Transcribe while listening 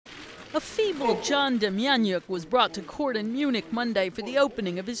A feeble John Demjanjuk was brought to court in Munich Monday for the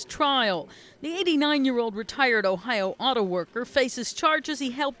opening of his trial. The 89-year-old retired Ohio autoworker faces charges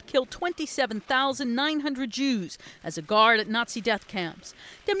he helped kill 27,900 Jews as a guard at Nazi death camps.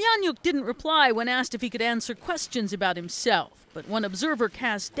 Demjanjuk didn't reply when asked if he could answer questions about himself, but one observer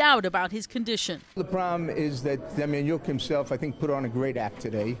cast doubt about his condition. The problem is that Demjanjuk himself, I think, put on a great act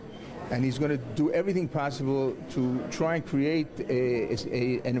today. And he's going to do everything possible to try and create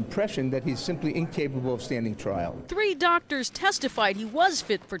an impression that he's simply incapable of standing trial. 3 doctors testified he was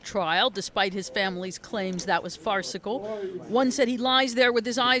fit for trial, despite his family's claims that was farcical. One said he lies there with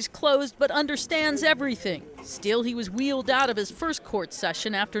his eyes closed but understands everything. Still, he was wheeled out of his first court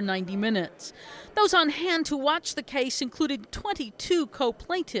session after 90 minutes. Those on hand to watch the case included 22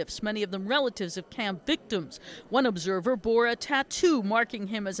 co-plaintiffs, many of them relatives of camp victims. One observer bore a tattoo marking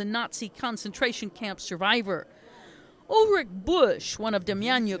him as a Nazi concentration camp survivor. Ulrich Busch, one of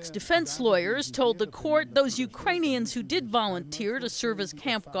Demjanjuk's defense lawyers, told the court those Ukrainians who did volunteer to serve as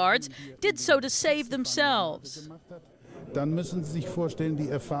camp guards did so to save themselves.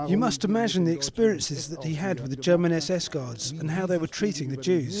 You must imagine the experiences that he had with the German SS guards and how they were treating the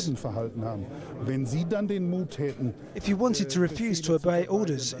Jews. If you wanted to refuse to obey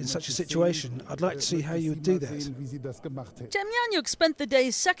orders in such a situation, I'd like to see how you would do that. Demjanjuk spent the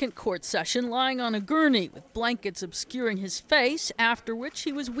day's second court session lying on a gurney with blankets obscuring his face, after which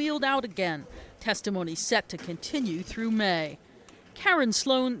he was wheeled out again. Testimony set to continue through May. Karen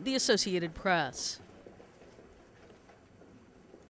Sloan, The Associated Press.